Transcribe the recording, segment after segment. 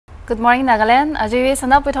Good morning, Nagaland. Ajay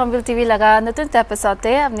SunUp with HornbillTV laga notun episode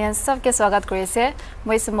te apnian sabke swagat korise.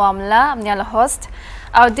 Moi Mamla, apnian la host.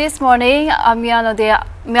 This morning apnian ode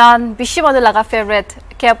mian bishi modu laga favorite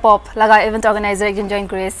K-pop laga event organizer ekjon join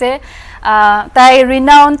korise. Tai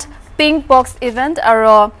renowned Pink Box event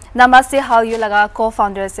aro Namaste Hallyu laga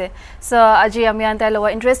co-founder se. So ajay apnian tai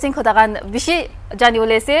lowa interesting khodagan bishi jani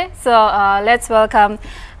bole se. So let's welcome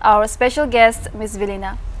our special guest Miss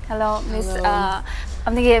Vilina. Hello, Miss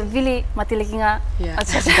I'm Vili Matilikinga. Yeah,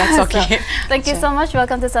 that's okay. So, thank you so much.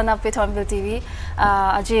 Welcome to SunUp with HornbillTV.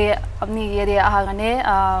 Aji amni yeri ahagane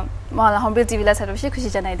mala HornbillTV la sarvishi khushi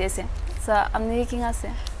janai dese. So amni kinga se.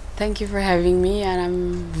 Thank you for having me, and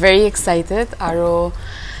I'm very excited. Aro,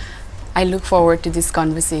 I look forward to this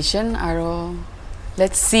conversation. Aro,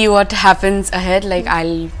 let's see what happens ahead. Like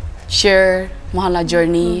I'll share Mahala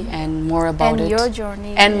journey and more about and it. Your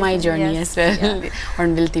journey. And my journey yes, as well. Yeah.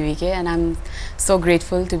 HornbillTV, and I'm so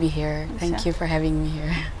grateful to be here. Thank you for having me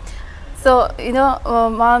here. So, you know,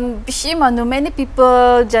 many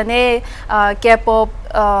people jane K-pop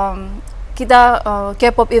kita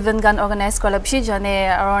K-pop event gan organize kola bishi jane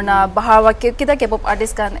arona bahar kita K-pop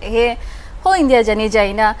artist gan he whole India jane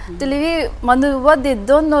jaina. Telivi manu what they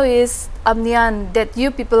don't know is amnian that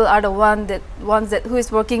you people are the ones that who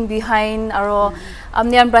is working behind aro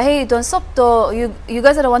amnian brahe don't stop to you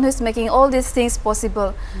guys are the one who is making all these things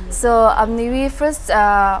possible. So amni we first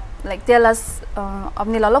like tell us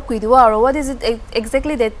amni lalop kuidua or what is it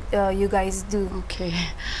exactly that you guys do? Okay.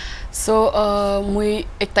 So, my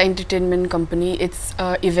ekta entertainment company. It's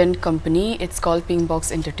event company. It's called Pink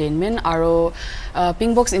Box Entertainment. Aro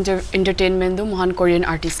Pink Box Entertainment do mohan Korean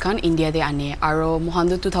artist kan India de ane. Aro mohan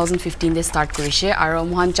do 2015 de start korishe. Aro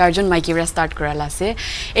mohan charjon maikira start korala se.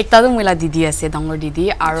 Ekta do moila didi ase, dangor didi.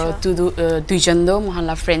 Aro duijon do mohan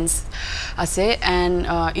la friends ase. And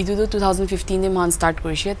idu do 2015 de mohan start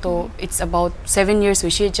korishe. To it's about 7 years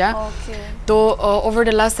wishe ja. Okay. To over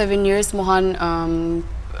the last 7 years mohan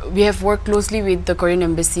we have worked closely with the Korean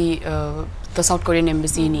embassy, the South Korean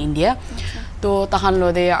embassy in India. So, tahan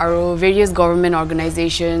lo de aro various government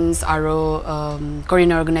organizations, aro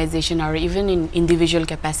Korean organization, aro even in individual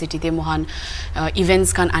capacity te mohan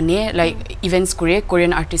events kan ane like events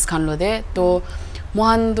Korean artists kan lo de. To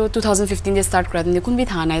mohan do 2015 de start kora kun bhi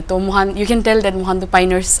thana hai. To mohan you can tell that mohan do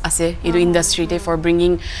pioneers ase idu industry te for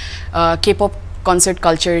bringing K-pop concert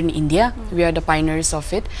culture in India. We are the pioneers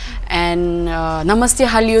of it. And Namaste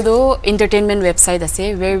Hallyu do entertainment website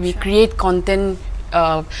ase where we create content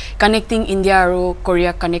connecting India aro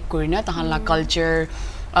Korea connect korina tahan la culture.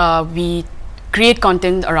 We create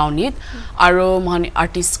content around it. Aro mohan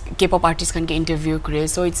artists K-pop artists kan ke interview kore.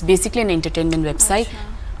 So it's basically an entertainment website.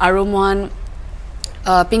 Aro mohan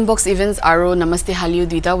Pink Box events aro Namaste Hallyu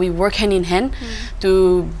duita we work hand in hand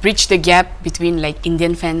to bridge the gap between like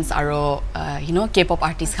Indian fans aro you know K-pop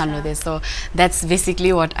artists kan lo de. So that's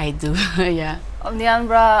basically what I do. Yeah. Omnian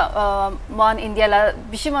bra mon India la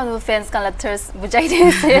bishi manu fans kan la thirst bujai de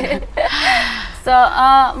se. So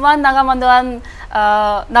mon nagamandoan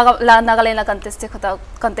Nagaland la context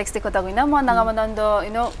kota guina mon nagamandoan do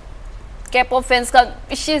you know K-pop fans got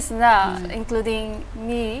issues na, including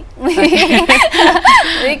me.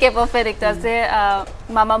 We K-pop fan say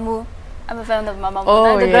Mamamoo. I'm a fan of Mamamoo.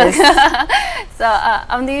 Oh, yes. So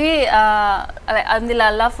I'm the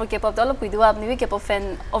love for K-pop. All of we do. I'm the K-pop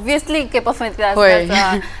fan. Obviously K-pop fan class.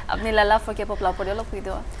 I'm the love for K-pop. All of we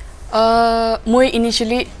do. Moi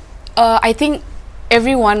initially, I think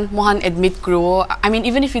everyone mohan admit grow. I mean,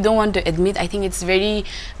 even if you don't want to admit, I think it's very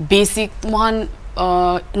basic. Mohan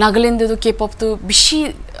Nagaland do K-pop to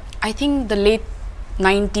bishi. I think the late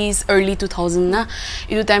 90s, early 2000 na.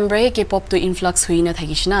 Idu time brahe K-pop to influx hui na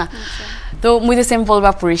thagish na. To mui sample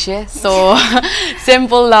ba purishe. So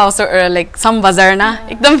sample la also like some bazaar na.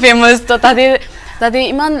 Ekdam famous. To tade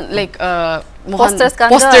iman like posters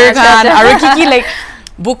kan aro kiki like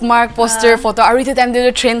bookmark poster photo aro ite time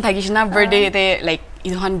de trend thagish na birthday te like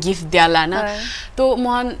iduhan gift diala na. To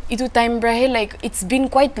mohan itu time brahe like it's been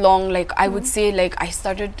quite long. Like I would say like I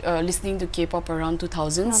started listening to K-pop around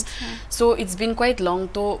 2000s. So it's been quite long.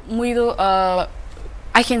 To muido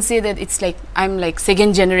I can say that it's like I'm like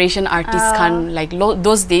second generation artist kan like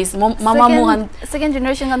those days Mamamoo second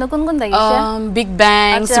generation kan kun dagi Big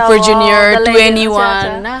Bang, Super Junior,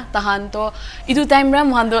 21 na tahan to itu time ra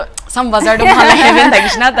mohan do some bazaar do mohan heaven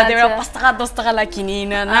thagish na tade ra 5 taka 10 taka la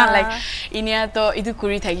kinina na like inia to itu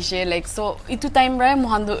kuri thagishe like so itu time ra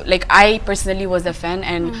mohan do like I personally was a fan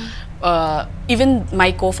and even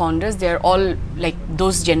my co-founders they're all like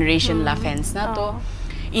those generation la fans na to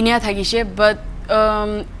inia thagishe but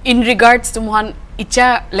in regards to mohan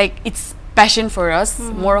icha like it's passion for us,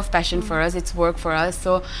 more of passion for us. It's work for us.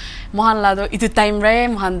 So mohan la do itu time re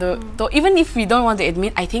mohan do. So even if we don't want to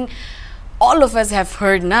admit, I think all of us have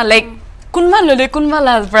heard na like kunma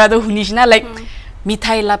la brother hunish na like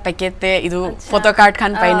mithai la packet te idu photo card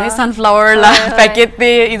khan pai no sunflower la packet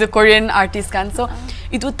te idu Korean artist khan. So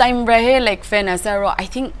itu time rahe like fan asaro. I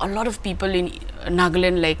think a lot of people in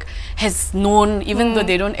Nagaland like has known, even though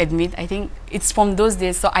they don't admit. I think it's from those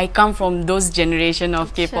days. So I come from those generation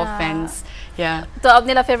of K-pop fans. Yeah. So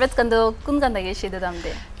apne la favorite kando kun kanda ye shidu damde?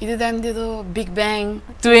 Idu damde to Big Bang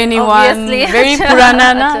 21 very purana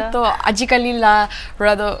na. To ajikali la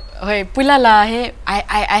rather hoy pula la he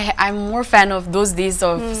I'm more fan of those days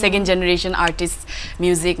of second generation artists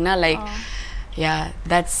music na like. Yeah,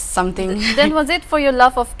 that's something. Then was it for your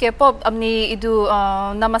love of K-pop? Amni idu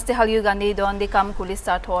Namaste Hallyu gani do andi kam kuli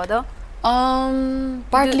start hoa da?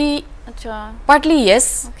 Partly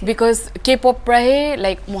yes, because K-pop rahe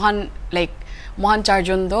like mohan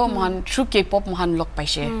charjon do mohan through K-pop mohan lok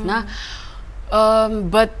paise na.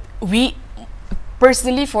 But we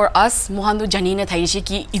personally for us mohan do jani na thaishi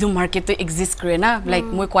ki idu market to exist kre na like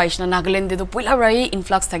moi kwaishna Nagaland de do pula rai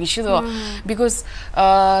influx thagishi do because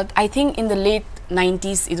I think in the late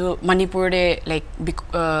 90s idu Manipur de like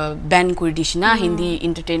ban kurdish na Hindi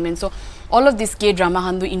entertainment. So all of this K-drama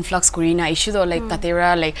handu influx kurina issue do like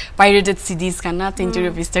tatera like pirated CDs kana 20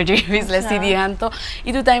 rupees 30 rupees la CD han to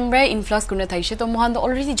idu time rai influx kurna thaishi to mohan do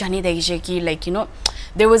already jani dagishe ki like you know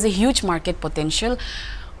there was a huge market potential.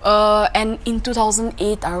 And in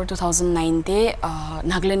 2008 or 2009 te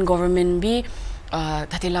Nagaland government bi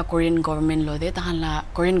tatila Korean government lo de tahanla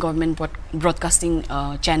Korean government broadcasting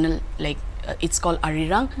channel like it's called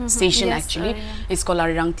Arirang station. Yes, actually it's called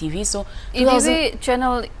Arirang TV. So TV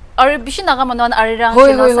channel or bishi naga manon Arirang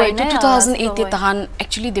channel sai ne 2008 te tahan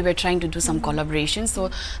actually they were trying to do some collaboration. So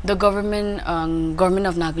the government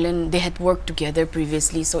of Nagaland they had worked together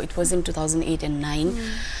previously. So it was in 2008 and 9.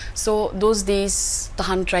 So those days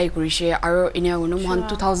tahan try kurishe aro inya uno mohan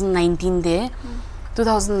 2019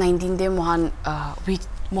 de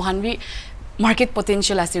mohan we market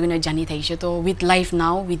potential ase guna jani thaise to with life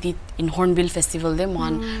now with it in Hornbill festival de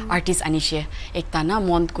mohan artist anishe ekta na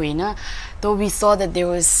mont koina to we saw that there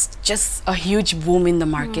was just a huge boom in the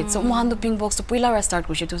market. So mohan do pink box to pila ra start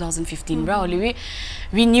kurishe 2015 ra oli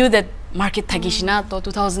we knew that market thagishina to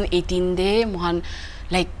 2018 de mohan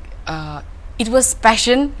like it was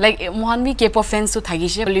passion like mohan bi K-pop fans to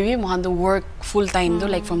thagishe believe mohan do work full time do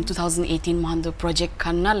like from 2018 mohan do project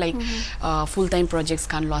khan na like full time projects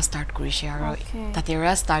khan lo start kurishe aro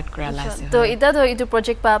tatera start krala ase to ida do itu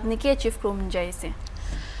project pa apni ki achieve krom jaise.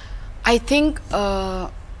 I think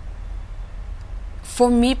for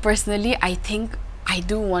me personally I think I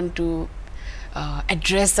do want to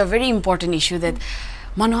address a very important issue that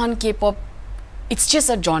Manohan K-pop it's just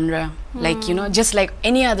a genre like you know just like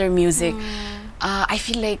any other music. I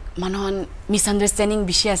feel like Manohan misunderstanding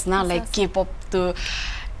bishas na like K-pop to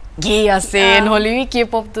gay ase and Hollywood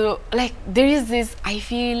K-pop to like there is this I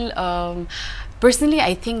feel personally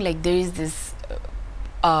I think like there is this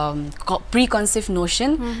preconceived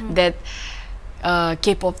notion that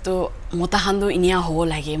K-pop to mota hando inia ho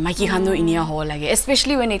lage maki hando inia ho lage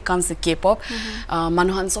especially when it comes to K-pop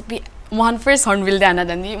Manohan sopi mohan first Hornbill de ana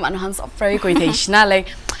dandi Manohan sop prai koi theishna like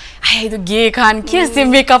I do gay khan kiss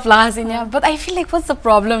makeup lasinya but I feel like what's the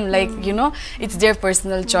problem like you know it's their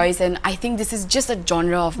personal choice and I think this is just a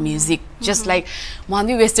genre of music just like mohan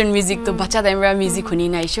bi western music to bacha daimra music huni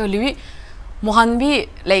na isoli mohan bi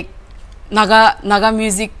like naga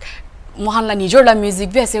music mohan la nijor la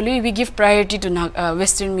music bi asoli we give priority to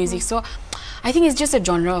western music. So I think it's just a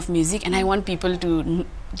genre of music and I want people to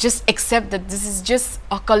just accept that this is just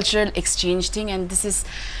a cultural exchange thing and this is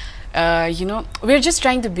you know we're just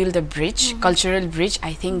trying to build a bridge cultural bridge.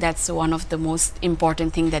 I think that's one of the most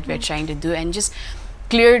important thing that we're trying to do and just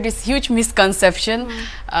clear this huge misconception.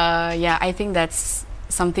 Yeah, I think that's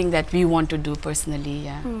something that we want to do personally.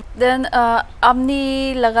 Yeah. Then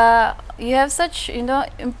amni laga you have such you know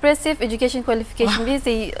impressive education qualification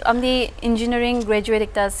bisi amni engineering graduate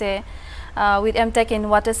ekta se with MTech in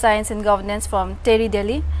water science and governance from TERI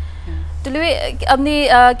Delhi. Tului amni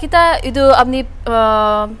kita idu amni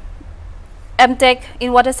MTech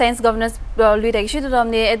in water science governance lui dagishi to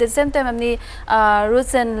amni at the same time amni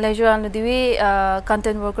roots and leisure and diwi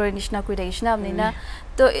content worker nishna kui dagishi na amni na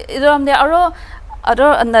to idu amni aro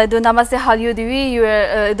anda idu Namaste Hallyu diwi you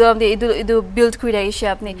idu amni idu build kui dagishi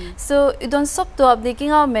apni so idon sop to apni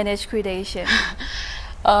kinga manage kui dagishi.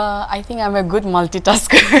 I think I'm a good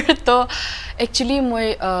multitasker. So actually,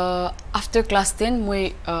 after class 10,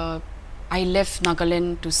 I left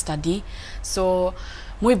Nagaland to study. So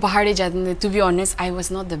moi bahar de jadne. To be honest, I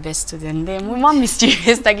was not the best student. Moi mom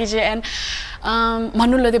mysterious taki je, and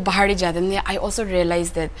manu lo de bahar de jadne. I also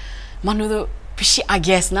realized that manu do pishi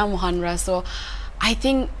agyas na mohanra. So I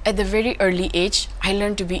think at the very early age, I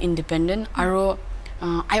learned to be independent. Aro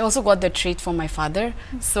I also got the trait from my father.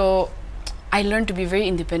 So I learned to be very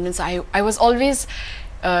independent. So I was always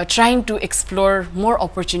trying to explore more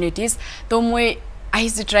opportunities. So I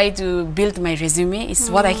used to try to build my resume, is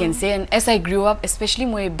what I can say. And as I grew up, especially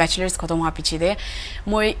my bachelor's khatam hua piche de,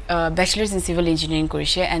 my bachelor's in civil engineering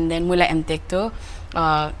korishe, and then my MTech to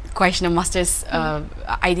master's.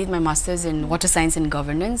 I did my master's in water science and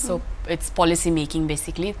governance, so it's policy making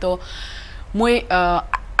basically. So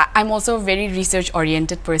I'm also a very research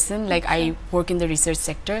oriented person. Like I work in the research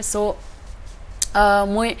sector, so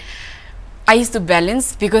I used to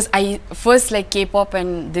balance, because I first like K-pop,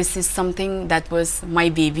 and this is something that was my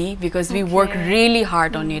baby, because we worked really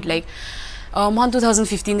hard on it. Like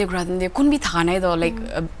 2015 de couldn't be thana like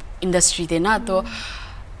industry de na, to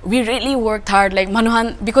we really worked hard, like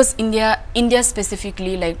Manohan, because India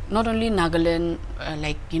specifically, like not only Nagaland,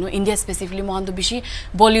 like India specifically, Mohan to bishi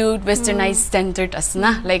Bollywood westernized centered as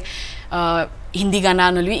na, like Hindi gana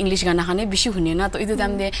nolwi English gana khane bishi hune na, to idu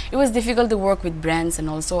time de it was difficult to work with brands, and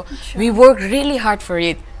also we worked really hard for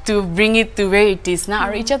it to bring it to where it is na.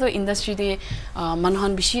 Or icha to industry de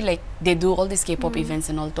Manohan bishi, like they do all these K-pop events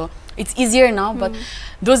and all, to it's easier now, but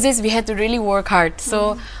those days we had to really work hard.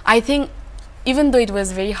 So I think even though it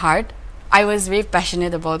was very hard, I was very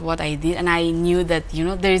passionate about what I did, and I knew that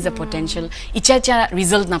there is a potential. Icha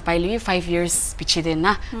result na paili 5 years piche de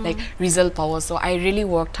na, like result power. So I really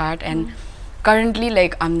worked hard, and currently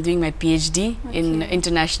like I'm doing my PhD in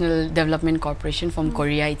International Development Corporation from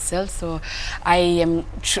Korea itself. So I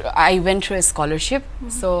went through a scholarship.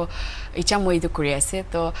 So icha moi to Korea se.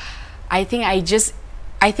 So I think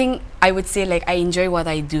I would say like I enjoy what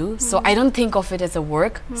I do. So I don't think of it as a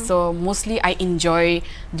work. So mostly I enjoy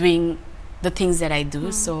doing the things that I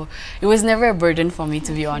do. So it was never a burden for me,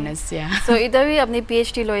 to be honest. Yeah. So ida we apni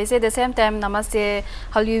PhD lo ise, the same time Namaste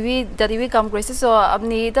Hallyu vi dadi vi kam kore se. So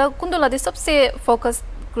apni ida kundola de sabse focus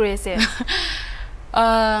kore se.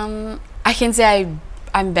 I can say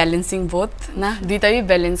I'm balancing both na, duita vi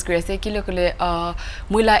balance kore se kilo kule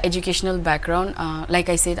mula educational background, like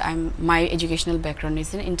I said, my educational background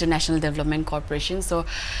is in International Development Corporation. So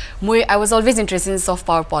I was always interested in soft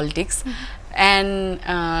power politics, and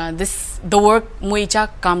the work muicha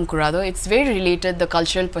kam kurado, it's very related, the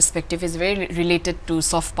cultural perspective is very related to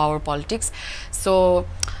soft power politics. So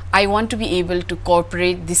I want to be able to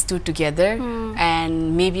incorporate these two together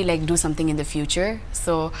and maybe like do something in the future.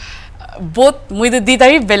 So both with the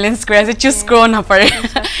didari balance kora choose kro na pare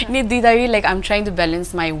ni didari, like I'm trying to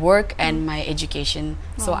balance my work and my education,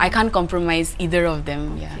 so I can't compromise either of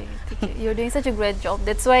them. Yeah. You're doing such a great job.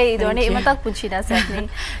 That's why idone imatak punchina satni.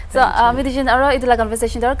 So midijin aro idula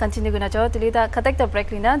conversation dar continue guna chaho tuli ta khatak ta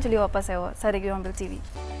break lina tuli wapas ayo Saregi Hornbill TV.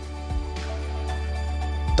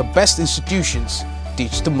 The best institutions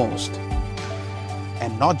teach the most,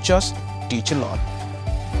 and not just teach a lot.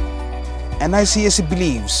 NICSE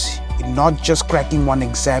believes in not just cracking one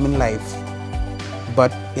exam in life,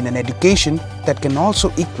 but in an education that can also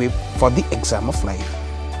equip for the exam of life.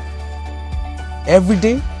 Every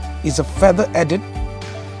day is a feather added,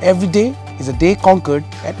 every day is a day conquered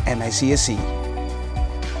at NICSE.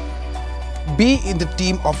 Be in the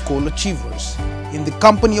team of goal achievers, in the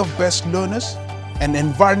company of best learners, an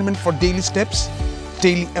environment for daily steps,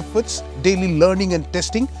 daily efforts, daily learning and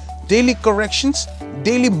testing, daily corrections,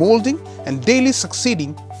 daily molding, and daily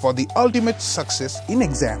succeeding for the ultimate success in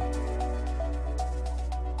exam.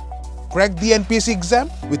 Crack the NPSC exam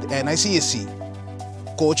with NICSE.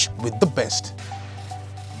 Coach with the best.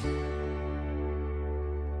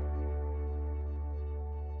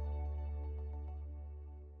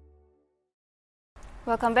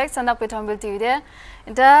 Welcome back, SunUp with Hornbill TV there.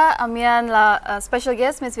 Ita amian la special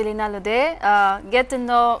guest Miss Vilina Lode. Get to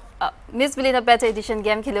know Miss Vilina better edition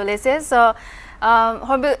game kilo lese. So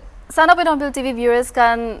SunUp with Hornbill TV viewers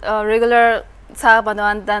can regular sa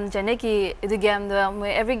banoan dan jane ki idu game do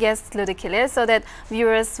every guest lode kile, so that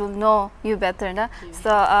viewers will know you better na.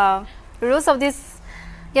 So rules of this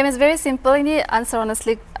game is very simple. Ini answer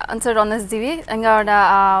honestly, answer honestly. Engar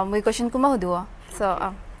na my question kuma huduwa.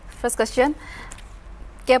 So first question.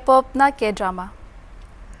 K-pop na K-drama?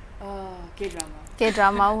 K-drama.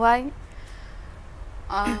 K-drama, why?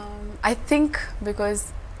 I think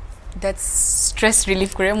because that's stress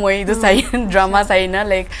relief kore moi do sai drama sai na,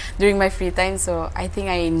 like during my free time, so I think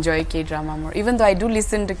I enjoy K-drama more, even though I do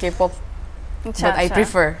listen to K-pop, but I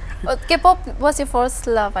prefer. K-pop was your first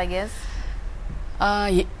love, I guess.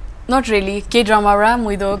 Not really. K-drama ra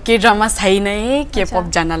mui do K-drama sai nai K-pop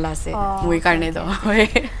janala se mui karne do.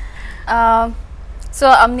 So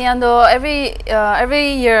amniando every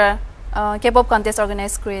year K-pop contest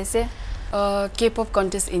organize kure se. K-pop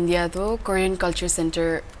contest India do Korean Culture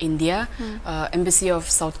Center India, Embassy of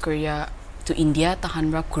South Korea to India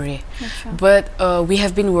tahanra kure. But we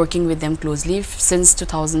have been working with them closely since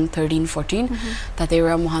 2013-14.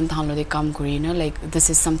 Tatera mohan tahanlo de kam kurina, like this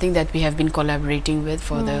is something that we have been collaborating with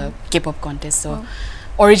for the K-pop contest. So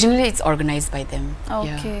originally it's organized by them.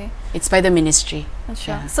 Okay. It's by the ministry.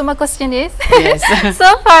 So my question is, yes.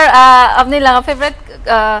 So far apne laga favorite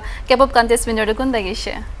K-pop contest winner de kun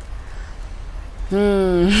dagishe?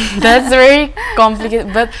 That's very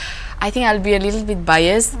complicated, but I think I'll be a little bit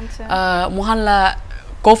biased. Mohan la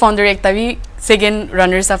co-founder ekta bi second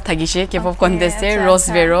runners up thagishe K-pop contest se Rose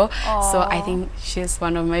Vero. So I think she's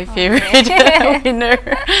one of my favorite winner.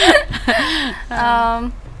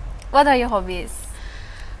 What are your hobbies?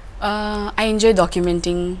 I enjoy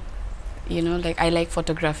documenting, you know, like I like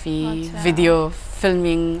photography, video,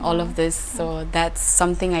 filming, all of this. So that's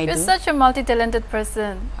something I do. You're such a multi-talented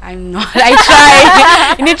person. I'm not. I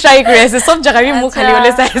try. You need to try, Chris. Some jaga bhi mukh khali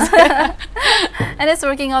wale size. And it's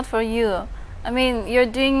working out for you. I mean, you're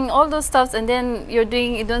doing all those stuffs, and then you're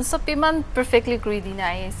doing it on so piman perfectly greedy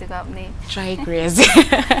na ay sigap ni. Try, Chris.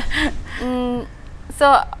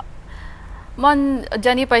 So मन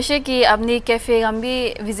जानी पाइशे कि अपनी cafe हम भी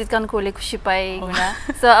visit करने को ले खुशी पाए गुना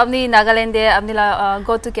so अपनी नागालैंड दे अपनी ला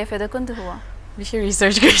go to cafe दे कौन तो हुआ विषय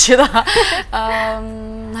research करके था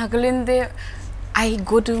नागालैंड दे I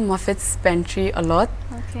go to Muffet's Pantry a lot,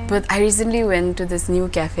 but I recently went to this new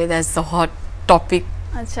cafe that's a hot topic.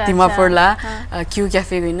 Dimapur la Q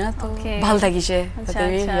cafe गई ना तो भाल था किसे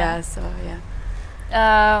बताइए yeah so yeah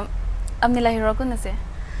अपनी ला हीरो कौन से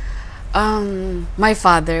my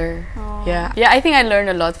father. Yeah, I think I learned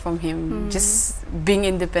a lot from him. Just being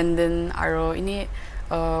independent,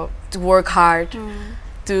 to work hard,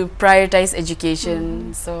 to prioritize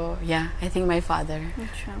education. So yeah, I think my father.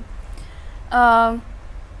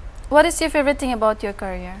 What is your favorite thing about your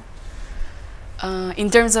career?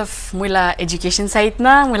 In terms of mula education side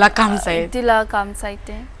na, mula kam side. Dila kam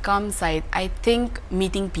side. Kam side. I think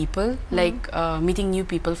meeting people, like meeting new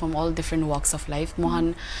people from all different walks of life.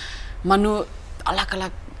 Mohan manu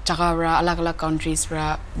alak-alak jaga ra, alak-alak countries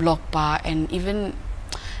ra, blog pa, and even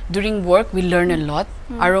during work we learn a lot.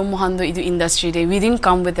 Aro mohan do idu industry day. We didn't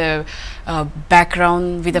come with a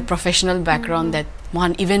background, with a professional background that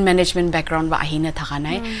mohan event management background ba ahina thaka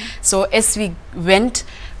nai. So as we went,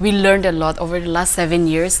 we learned a lot over the last 7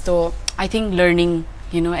 years. So I think learning,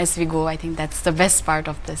 you know, as we go, I think that's the best part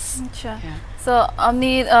of this. Yeah. So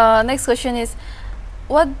next question is,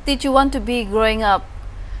 what did you want to be growing up?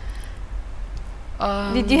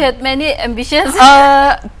 Did you have many ambitions?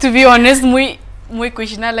 To be honest, muy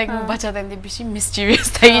question like bacha time de bishi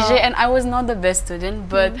mischievous thaise, and I was not the best student,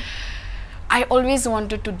 but I always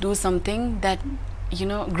wanted to do something that, you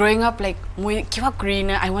know, growing up, like muy kiwa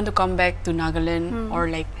green, I want to come back to Nagaland or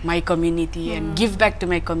like my community and give back to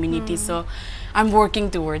my community. So I'm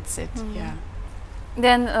working towards it. Yeah.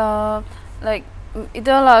 Then like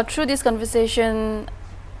idol through this conversation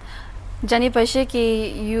jani paise ki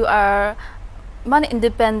you are man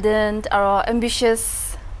independent or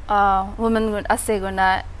ambitious woman ase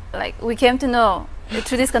guna, like we came to know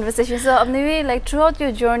through this conversation. So apni like throughout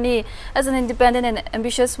your journey as an independent and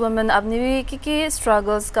ambitious woman, apni ki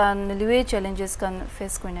struggles kan liwe challenges kan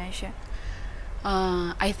face korna hai?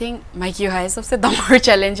 I think my Q has सबसे damar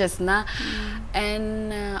challenges na,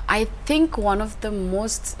 and I think one of the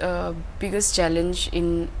most biggest challenge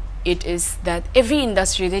in it is that every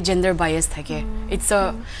industry they gender bias thake. It's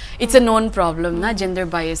a known problem na, gender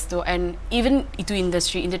bias to, and even itu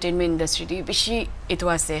industry, entertainment industry di bishi itu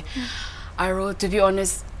ase. Aro to be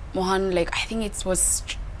honest, mohan, like I think it was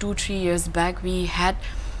 2-3 years back, we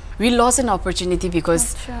lost an opportunity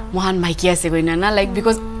because mohan maiki ase goina na, like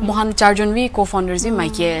because mohan charjon we co-founders we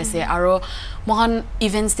maiki ase. Aro mohan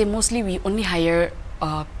events they mostly we only hire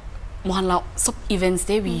mohan la sub events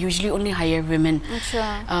they we usually only hire women.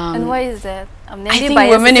 And why is that? I think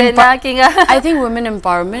women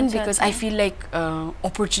empowerment, because I feel like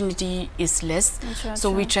opportunity is less. So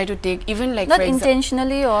we try to take, even like not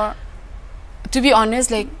intentionally, or to be honest,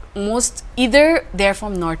 like most either they're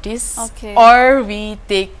from Northeast or we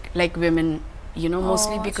take like women, you know,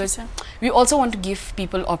 mostly because we also want to give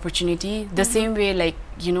people opportunity the same way, like,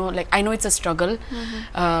 you know, like I know it's a struggle,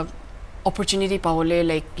 opportunity pahole,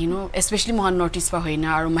 like, you know, especially mohan Northeast pa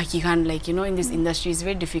hoina or maiki khan, like, you know, in this industry is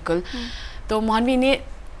very difficult. So mohan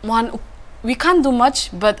we can't do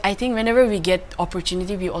much, but I think whenever we get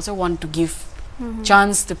opportunity we also want to give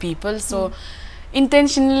chance to people. So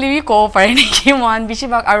intentionally we cooperate ki mohan bishi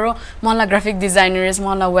bag aro mohan graphic designers,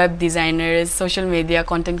 mohan web designers, social media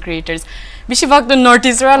content creators bishi bag to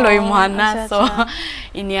notice ra loi mohan na. So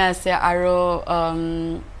inia se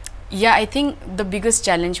aro yeah, I think the biggest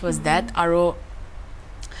challenge was that aro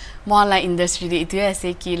mohan industry de itu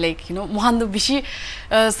ase ki like you know mohan do bishi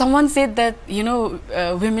someone said that you know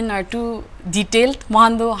women are too detailed,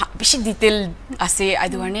 mohan do bishi detailed ase I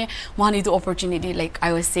do garne mohan itu opportunity like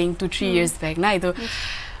I was saying 2-3 years back na itu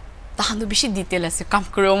tahan do bishi detail ase kam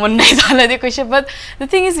karo mon nai dala de question, but the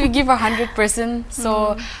thing is we give 100%,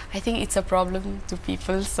 so I think it's a problem to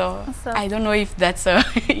people, so I don't know if that's a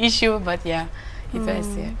issue, but yeah, itu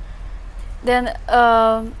ase. Then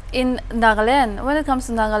in Nagaland, when it comes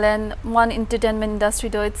to Nagaland, one entertainment industry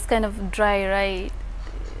though, it's kind of dry, right?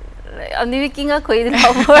 What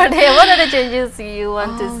are the changes you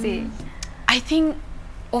want to see? I think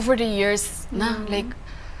over the years, like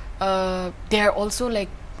they are also like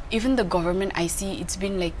even the government. I see it's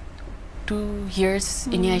been like 2 years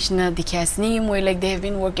in Yashna Dikhasni, like they have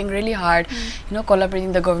been working really hard, you know,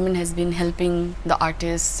 collaborating. The government has been helping the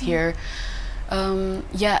artists here.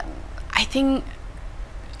 Yeah. I think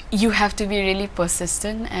you have to be really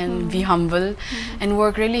persistent and be humble and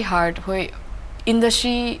work really hard.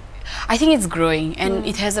 Industry, I think it's growing and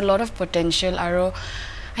it has a lot of potential.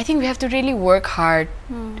 I think we have to really work hard,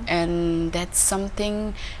 and that's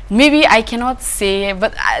something maybe I cannot say,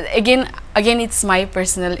 but again it's my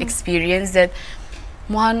personal experience that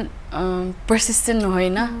mohan persistent no hoy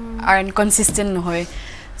na and consistent no hoy.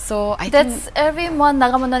 So I that's think everyone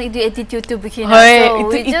nagamonan idu attitude to begin.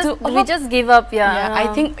 So we just give up, yeah. I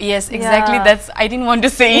think yes, exactly. That's I didn't want to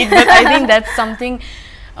say it, but I think that's something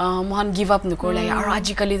mohan give up nuko like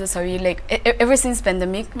logically the sorry like ever since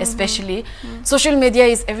pandemic especially social media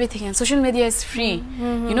is everything and social media is free.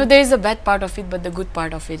 You know, there is a bad part of it, but the good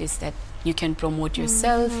part of it is that you can promote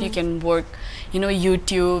yourself, you can work, you know,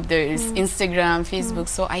 YouTube, there is Instagram, Facebook.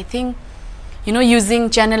 So I think, you know,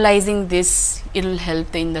 channelizing this, it'll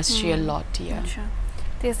help the industry a lot. Yeah. Sure.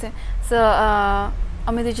 So,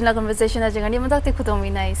 ami dijna conversation aja gani madak te khudom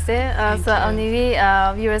ina ise. So, ami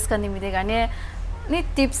viewers kan nimide gani ni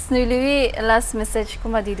tips niliwi last message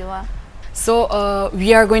kuma didwa. So,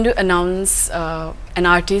 we are going to announce an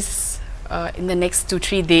artist in the next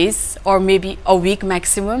 2-3 days or maybe a week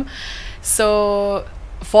maximum. So,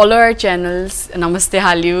 follow our channels, Namaste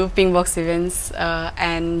Hallyu, Pinkbox Events,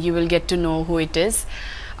 and you will get to know who it is.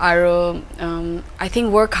 I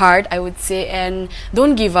think work hard, I would say, and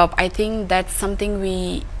don't give up. I think that's something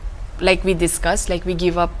we discussed, like we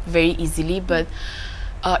give up very easily, but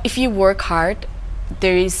if you work hard,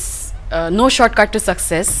 there is no shortcut to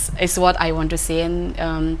success, is what I want to say.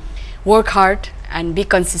 And work hard and be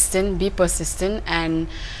consistent, be persistent, and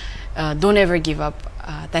don't ever give up.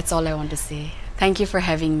 That's all I want to say. Thank you for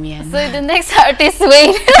having me. So the next artist,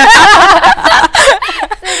 wait.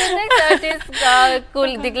 So the next artist,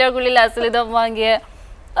 cool. Declare kuli last le dam mangi.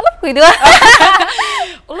 Alap kuido.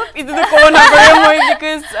 Alap itu the corona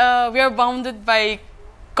because we are bounded by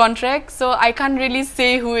contract, so I can't really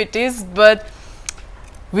say who it is, but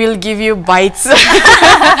we'll give you bites.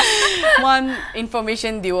 One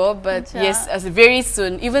information dio, but yes, as very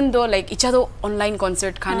soon. Even though like each other online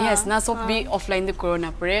concert khani has na so be offline the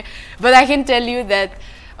corona pare, but I can tell you that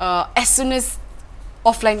as soon as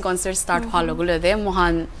offline concerts start halogule de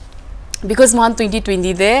mohan, because mohan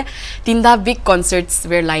 2020 de tinda big concerts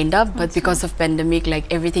were lined up, but because of pandemic, like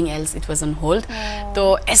everything else, it was on hold.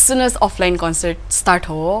 So as soon as offline concerts start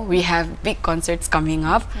ho, we have big concerts coming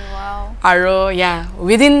up. Wow. Aro yeah,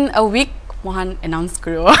 within a week mohan announce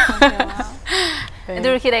karo.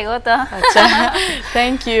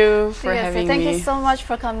 Thank you for having me. Thank you so much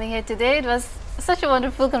for coming here today. It was such a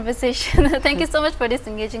wonderful conversation. Thank you so much for this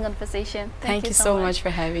engaging conversation. Thank you so much for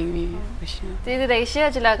having me. Today share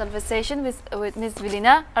a conversation with Miss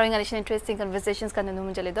Vilina. Our interesting conversations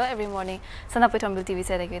every morning. SunUp with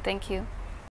HornbillTV. Thank you.